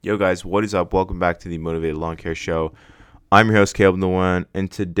Yo, guys, what is up? Welcome back to the Motivated Lawn Care Show. I'm your host, Caleb Nguyen,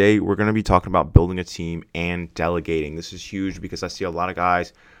 and today we're going to be talking about building a team and delegating. This is huge because I see a lot of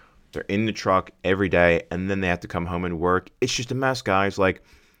guys, they're in the truck every day, and then they have to come home and work. It's just a mess, guys. Like,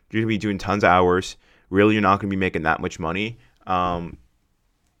 you're going to be doing tons of hours. Really, you're not going to be making that much money.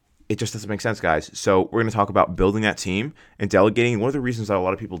 It just doesn't make sense, guys. So we're going to talk about building that team and delegating. One of the reasons that a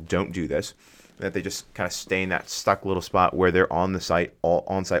lot of people don't do this, that they just kind of stay in that stuck little spot where they're on site all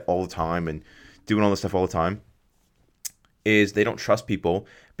the time and doing all this stuff all the time, is they don't trust people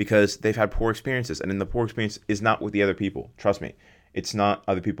because they've had poor experiences. And then the poor experience is not with the other people. Trust me, it's not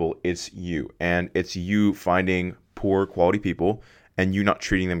other people, it's you. And it's you finding poor quality people and you not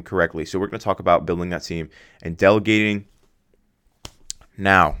treating them correctly. So we're going to talk about building that team and delegating.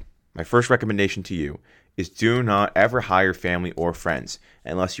 Now, my first recommendation to you is do not ever hire family or friends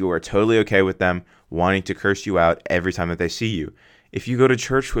unless you are totally okay with them wanting to curse you out every time that they see you. If you go to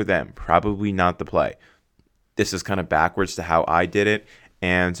church with them, probably not the play. This is kind of backwards to how I did it,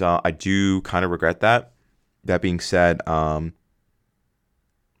 and I do kind of regret that. That being said,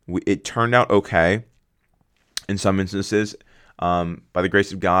 it turned out okay in some instances. By the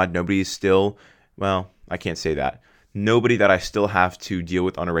grace of God, nobody is still, well, I can't say that. Nobody that I still have to deal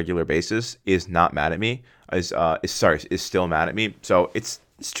with on a regular basis is not mad at me. Is still mad at me. So it's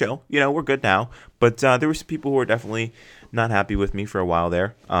chill. We're good now. But there were some people who were definitely not happy with me for a while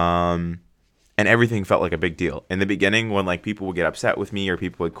there. And everything felt like a big deal in the beginning when like people would get upset with me or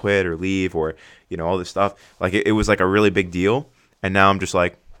people would quit or leave or all this stuff. Like it was like a really big deal. And now I'm just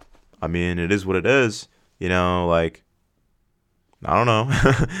like, I mean, it is what it is. Like I don't know.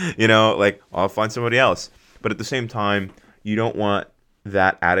 Like I'll find somebody else. But at the same time, you don't want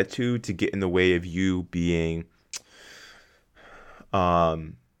that attitude to get in the way of you being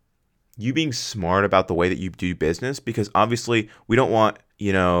smart about the way that you do business, because obviously we don't want,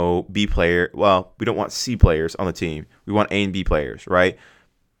 we don't want C players on the team. We want A and B players, right?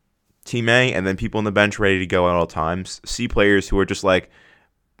 Team A and then people on the bench ready to go at all times. C players who are just like,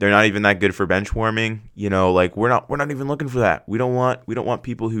 they're not even that good for bench warming. Like we're not even looking for that. We don't want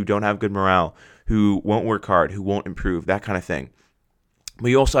people who don't have good morale, who won't work hard, who won't improve, that kind of thing. But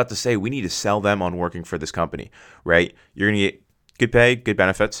you also have to say we need to sell them on working for this company, right? You're going to get good pay, good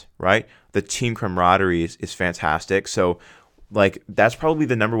benefits, right? The team camaraderie is fantastic. So like that's probably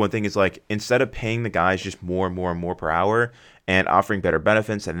the number one thing is like instead of paying the guys just more and more and more per hour and offering better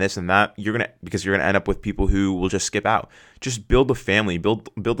benefits and this and that, because you're gonna end up with people who will just skip out. Just build a family, build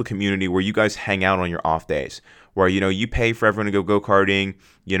a community where you guys hang out on your off days, where you pay for everyone to go karting,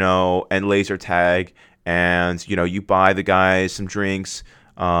 and laser tag, and you buy the guys some drinks,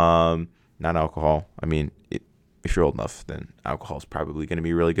 not alcohol. I mean, if you're old enough, then alcohol is probably going to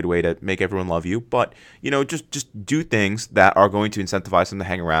be a really good way to make everyone love you. But just do things that are going to incentivize them to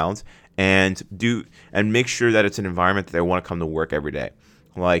hang around and make sure that it's an environment that they want to come to work every day.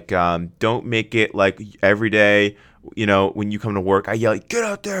 Like, don't make it like every day. When you come to work, I yell, "Get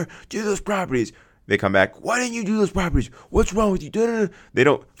out there, do those properties." They come back, "Why didn't you do those properties? What's wrong with you?" They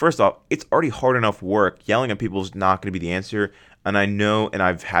don't. First off, it's already hard enough work. Yelling at people is not going to be the answer. And I know, and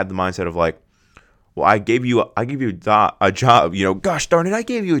I've had the mindset of like, well, I gave you a job. Gosh darn it, I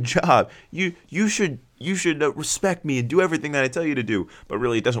gave you a job. You should respect me and do everything that I tell you to do. But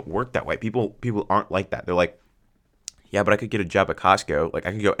really, it doesn't work that way. People aren't like that. They're like, yeah, but I could get a job at Costco. Like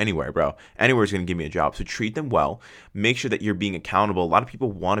I could go anywhere, bro. Anywhere's gonna give me a job. So treat them well. Make sure that you're being accountable. A lot of people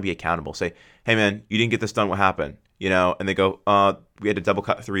want to be accountable. Say, hey man, you didn't get this done. What happened? And they go, we had to double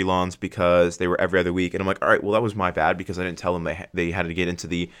cut 3 lawns because they were every other week. And I'm like, all right, well, that was my bad because I didn't tell them they had to get into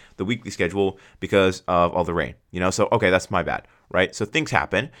the weekly schedule because of all the rain. So, okay, that's my bad, right? So things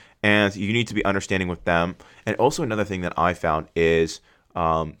happen, and you need to be understanding with them. And also another thing that I found is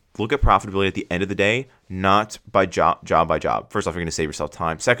look at profitability at the end of the day, not by job by job. First off, you're going to save yourself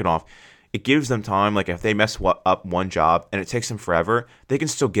time. Second off, it gives them time. Like if they mess up one job and it takes them forever, they can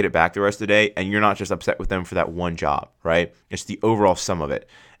still get it back the rest of the day, and you're not just upset with them for that one job, right? It's the overall sum of it.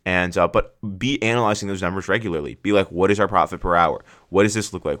 And but be analyzing those numbers regularly. Be like, what is our profit per hour? What does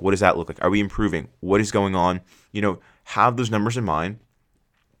this look like? What does that look like? Are we improving? What is going on? Have those numbers in mind.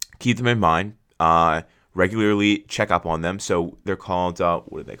 Keep them in mind. Regularly check up on them. So they're called,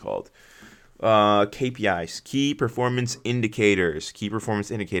 what are they called? KPIs, key performance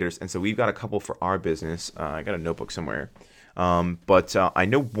indicators. And so we've got a couple for our business. I got a notebook somewhere. But I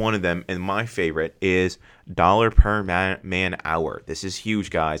know one of them, and my favorite is dollar per man hour. This is huge,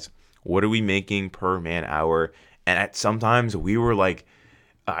 guys. What are we making per man hour? And sometimes we were like,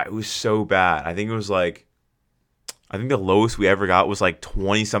 it was so bad. I think the lowest we ever got was like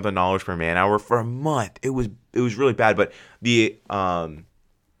 20 something dollars per man hour for a month. It was really bad. But the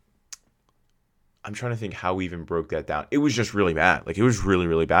I'm trying to think how we even broke that down. It was just really bad. Like, it was really,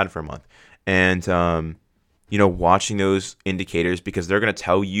 really bad for a month. And, watching those indicators, because they're going to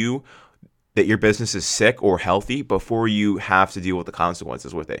tell you that your business is sick or healthy before you have to deal with the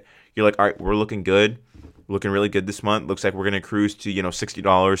consequences with it. You're like, all right, we're looking good. We're looking really good this month. Looks like we're going to cruise to,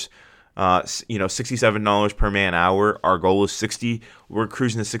 $60, $67 per man hour. Our goal is 60. We're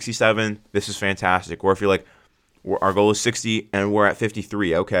cruising to 67. This is fantastic. Or if you're like, our goal is 60 and we're at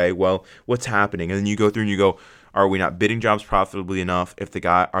 53. Okay, well, what's happening? And then you go through and you go, are we not bidding jobs profitably enough?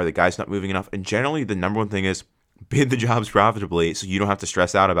 Are the guys not moving enough? And generally, the number one thing is bid the jobs profitably so you don't have to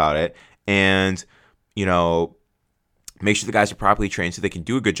stress out about it. And, make sure the guys are properly trained so they can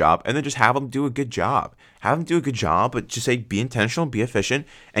do a good job, and then just have them do a good job. Have them do a good job, but just say be intentional, be efficient,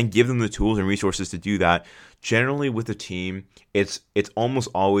 and give them the tools and resources to do that. Generally, with a team, it's almost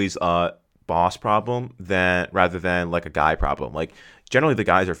always a boss problem rather than like a guy problem. Like, generally the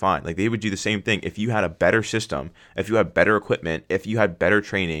guys are fine. Like, they would do the same thing if you had a better system, if you had better equipment, if you had better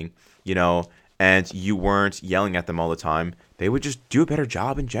training, and you weren't yelling at them all the time. They would just do a better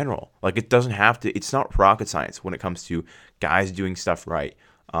job in general. Like, it's not rocket science when it comes to guys doing stuff right.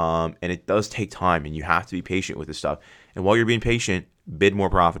 And it does take time, and you have to be patient with this stuff. And while you're being patient, bid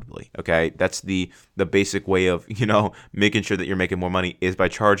more profitably. Okay. That's the basic way of, making sure that you're making more money is by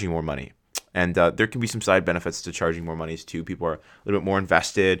charging more money. And there can be some side benefits to charging more money too. People are a little bit more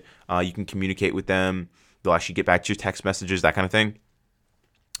invested. You can communicate with them. They'll actually get back to your text messages, that kind of thing.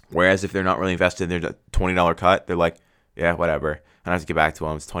 Whereas if they're not really invested, they're a $20 cut. They're like, yeah, whatever. I don't have to get back to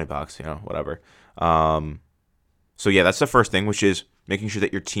them. It's $20, whatever. So yeah, that's the first thing, which is making sure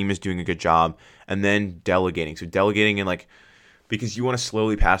that your team is doing a good job, and then delegating. So delegating because you want to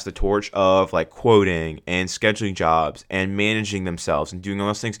slowly pass the torch of like quoting and scheduling jobs and managing themselves and doing all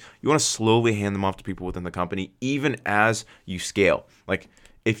those things. You want to slowly hand them off to people within the company, even as you scale. Like,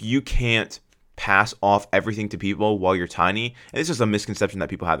 if you can't pass off everything to people while you're tiny, and this is a misconception that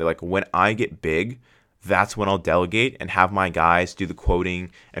people have. They're like, when I get big, that's when I'll delegate and have my guys do the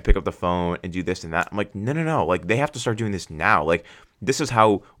quoting and pick up the phone and do this and that. I'm like, no. Like, they have to start doing this now. Like, this is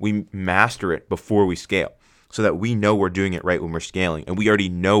how we master it before we scale, so that we know we're doing it right when we're scaling, and we already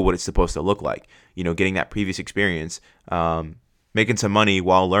know what it's supposed to look like. Getting that previous experience, making some money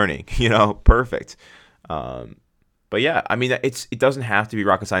while learning. Perfect. But yeah, I mean, it doesn't have to be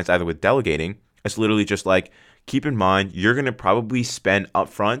rocket science either with delegating. It's literally just like, keep in mind, you're going to probably spend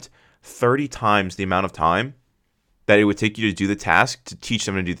upfront 30 times the amount of time that it would take you to do the task to teach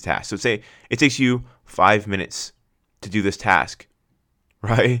someone to do the task. So say it takes you 5 minutes to do this task,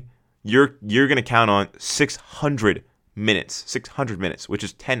 right? You're going to count on 600 minutes, which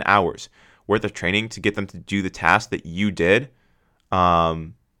is 10 hours worth of training to get them to do the task that you did.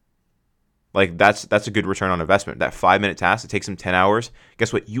 Like, that's a good return on investment. That 5-minute task, it takes them 10 hours.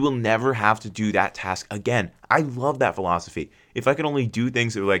 Guess what? You will never have to do that task again. I love that philosophy. If I could only do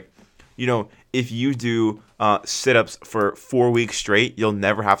things that are like, if you do sit-ups for 4 weeks straight, you'll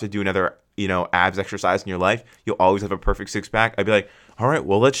never have to do another, abs exercise in your life. You'll always have a perfect six-pack. I'd be like, all right,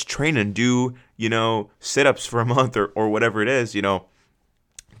 well, let's train and do, sit-ups for a month or whatever it is,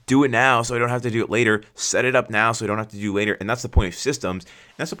 Do it now so I don't have to do it later. Set it up now so I don't have to do later. And that's the point of systems.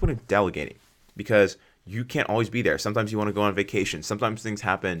 And that's the point of delegating, because you can't always be there. Sometimes you want to go on vacation. Sometimes things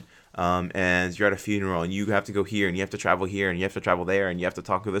happen and you're at a funeral and you have to go here and you have to travel here and you have to travel there and you have to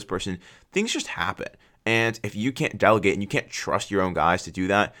talk to this person. Things just happen. And if you can't delegate and you can't trust your own guys to do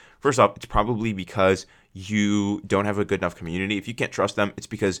that, first off, it's probably because you don't have a good enough community. If you can't trust them, it's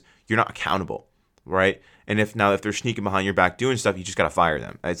because you're not accountable, right? And if they're sneaking behind your back doing stuff, you just got to fire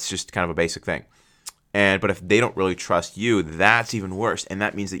them. It's just kind of a basic thing. But if they don't really trust you, that's even worse. And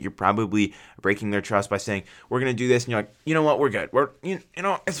that means that you're probably breaking their trust by saying, we're going to do this. And you're like, you know what? We're good.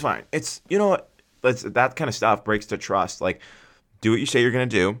 It's fine. That kind of stuff breaks the trust. Like, do what you say you're going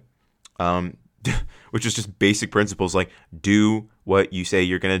to do, which is just basic principles. Like, do what you say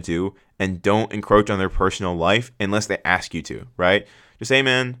you're going to do and don't encroach on their personal life unless they ask you to, right? Just say,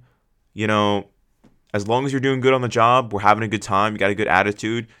 man, as long as you're doing good on the job, we're having a good time, you got a good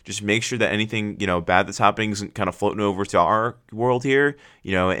attitude, just make sure that anything, bad that's happening isn't kind of floating over to our world here,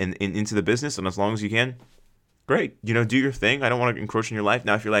 and into the business. And as long as you can, great, do your thing. I don't want to encroach in your life.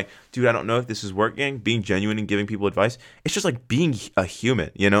 Now, if you're like, dude, I don't know if this is working, being genuine and giving people advice, it's just like being a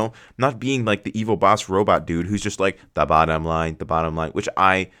human, not being like the evil boss robot dude who's just like the bottom line, which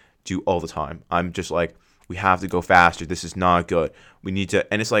I do all the time. I'm just like, we have to go faster. This is not good. We need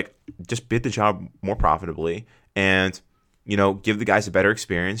to, and it's like, just bid the job more profitably and, give the guys a better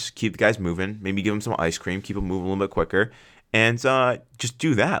experience, keep the guys moving, maybe give them some ice cream, keep them moving a little bit quicker, and just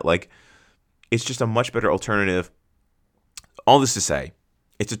do that. Like, it's just a much better alternative. All this to say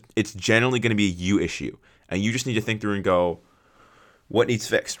It's generally going to be a you issue, and you just need to think through and go, what needs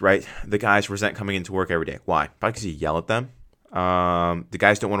fixed, right? The guys resent coming into work every day. Why? Probably because you yell at them. The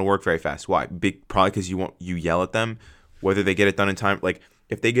guys don't want to work very fast. Why? Probably because you yell at them. Whether they get it done in time, like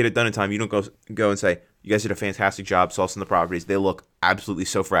if they get it done in time, you don't go and say, you guys did a fantastic job sourcing the properties. They look absolutely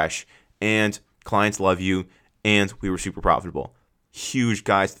so fresh, and clients love you, and we were super profitable. Huge,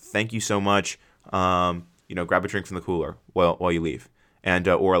 guys. Thank you so much. Grab a drink from the cooler while you leave, and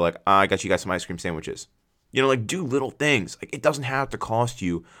or like, I got you guys some ice cream sandwiches. Like do little things. Like it doesn't have to cost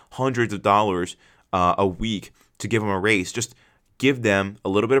you hundreds of dollars a week to give them a raise. Just give them a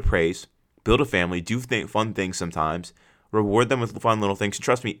little bit of praise, build a family, do fun things sometimes, reward them with fun little things.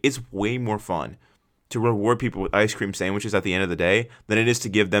 Trust me, it's way more fun to reward people with ice cream sandwiches at the end of the day than it is to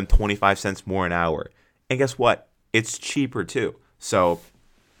give them 25 cents more an hour. And guess what? It's cheaper too. So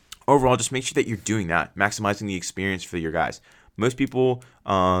overall, just make sure that you're doing that, maximizing the experience for your guys. Most people,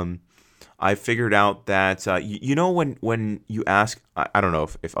 I figured out that, when you ask, I don't know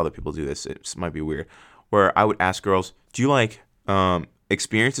if other people do this, it might be weird, where I would ask girls, do you like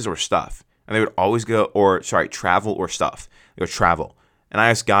experiences or stuff? And they would always go, travel or stuff. They go, travel. And I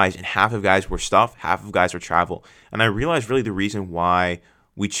asked guys, and half of guys were stuff, half of guys were travel. And I realized really the reason why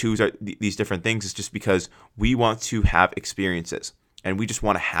we choose these different things is just because we want to have experiences. And we just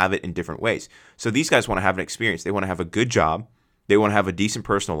want to have it in different ways. So these guys want to have an experience. They want to have a good job. They want to have a decent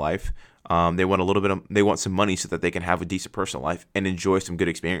personal life. They want some money so that they can have a decent personal life and enjoy some good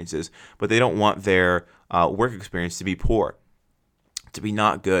experiences. But they don't want their work experience to be poor, to be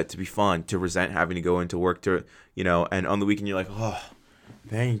not good, to be fun, to resent having to go into work and on the weekend you're like, oh,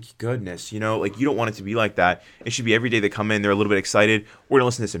 thank goodness. Like you don't want it to be like that. It should be every day they come in, they're a little bit excited. We're going to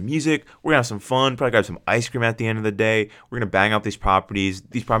listen to some music. We're going to have some fun. Probably grab some ice cream at the end of the day. We're going to bang out these properties.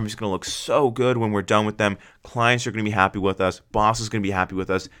 These properties are going to look so good when we're done with them. Clients are going to be happy with us. Boss is going to be happy with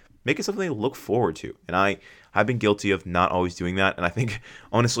us. Make it something to look forward to. And I've been guilty of not always doing that. And I think,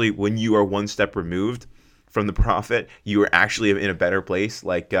 honestly, when you are one step removed from the profit, you are actually in a better place.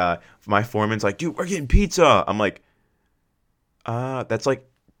 Like my foreman's like, dude, we're getting pizza. I'm like, that's like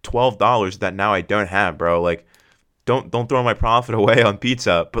 $12 that now I don't have, bro. Like, don't throw my profit away on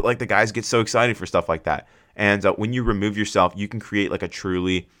pizza. But like the guys get so excited for stuff like that. And when you remove yourself, you can create like a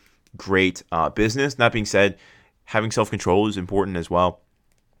truly great business. That being said, having self-control is important as well.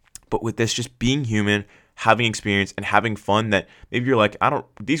 But with this, just being human, having experience, and having fun that maybe you're like,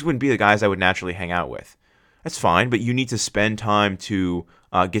 these wouldn't be the guys I would naturally hang out with. That's fine, but you need to spend time to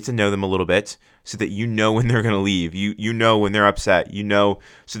get to know them a little bit so that you know when they're going to leave. You know when they're upset.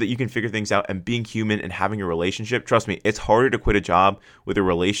 So that you can figure things out. And being human and having a relationship, trust me, it's harder to quit a job with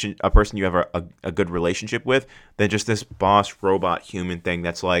a person you have a good relationship with than just this boss robot human thing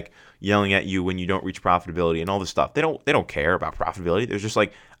that's like yelling at you when you don't reach profitability and all this stuff. They don't care about profitability. They're just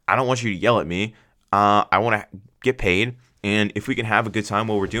like, I don't want you to yell at me. I want to get paid. And if we can have a good time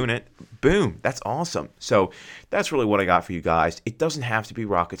while we're doing it, boom, that's awesome. So that's really what I got for you guys. It doesn't have to be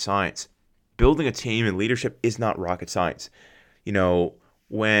rocket science. Building a team and leadership is not rocket science.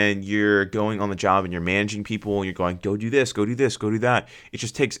 When you're going on the job and you're managing people and you're going, go do this, go do this, go do that. It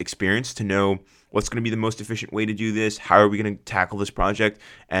just takes experience to know what's going to be the most efficient way to do this. How are we going to tackle this project?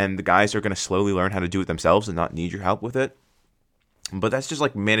 And the guys are going to slowly learn how to do it themselves and not need your help with it. But that's just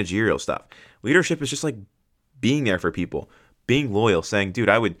like managerial stuff. Leadership is just like being there for people, being loyal, saying, dude,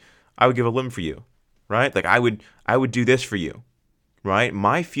 I would give a limb for you, right? Like I would do this for you, right?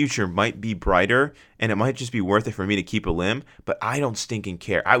 My future might be brighter and it might just be worth it for me to keep a limb, but I don't stinking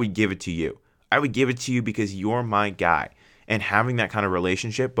care. I would give it to you. I would give it to you because you're my guy. And having that kind of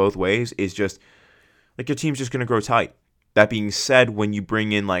relationship both ways is just like your team's just going to grow tight. That being said, when you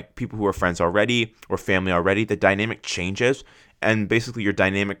bring in like people who are friends already or family already, the dynamic changes. And basically your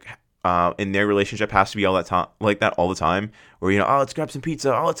dynamic in their relationship has to be all that time, like that all the time. Where let's grab some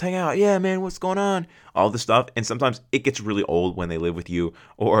pizza. Oh, let's hang out. Yeah, man, what's going on? All this stuff. And sometimes it gets really old when they live with you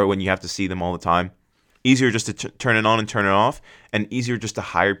or when you have to see them all the time. Easier just to turn it on and turn it off, and easier just to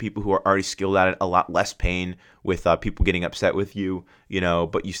hire people who are already skilled at it. A lot less pain with people getting upset with you,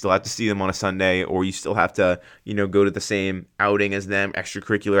 but you still have to see them on a Sunday, or you still have to, go to the same outing as them,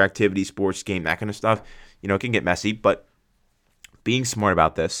 extracurricular activity, sports game, that kind of stuff. It can get messy, but being smart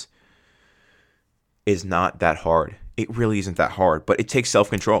about this is not that hard. It really isn't that hard, but it takes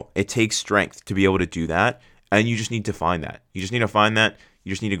self-control. It takes strength to be able to do that, and you just need to find that. You just need to find that.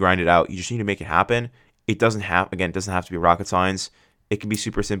 You just need to grind it out. You just need to make it happen. It doesn't have to be rocket science. It can be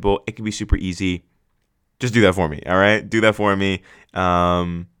super simple. It can be super easy. Just do that for me, all right? Do that for me.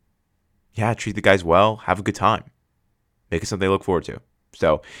 Treat the guys well. Have a good time. Make it something to look forward to.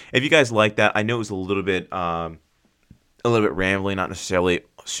 So if you guys like that, I know it was a little bit rambling, not necessarily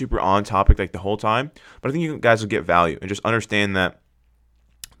super on topic like the whole time, but I think you guys will get value and just understand that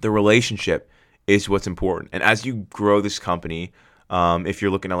the relationship is what's important. And as you grow this company, if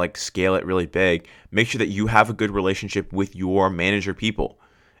you're looking to like scale it really big, make sure that you have a good relationship with your manager people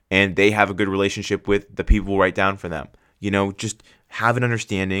and they have a good relationship with the people right down for them. Just have an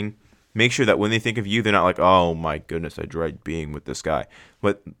understanding. Make sure that when they think of you, they're not like, oh my goodness, I dread being with this guy.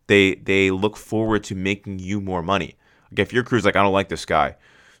 But they look forward to making you more money. Like if your crew's like, I don't like this guy,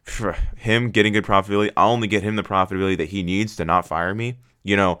 for him getting good profitability, I'll only get him the profitability that he needs to not fire me.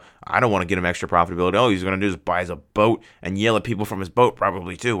 I don't want to get him extra profitability. All he's going to do is buy us a boat and yell at people from his boat,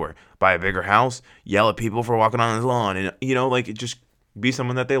 probably too, or buy a bigger house, yell at people for walking on his lawn. And, it just be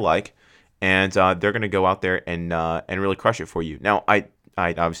someone that they like. And they're going to go out there and really crush it for you. Now, I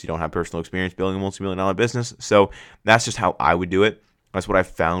obviously don't have personal experience building a multi-million-dollar business. So that's just how I would do it. That's what I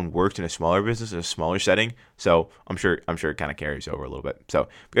found worked in a smaller business, in a smaller setting. So I'm sure it kind of carries over a little bit. So if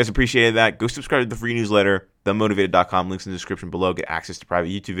you guys appreciated that, go subscribe to the free newsletter, themotivated.com. Links in the description below. Get access to private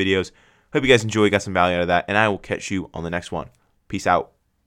YouTube videos. Hope you guys enjoy, got some value out of that, and I will catch you on the next one. Peace out.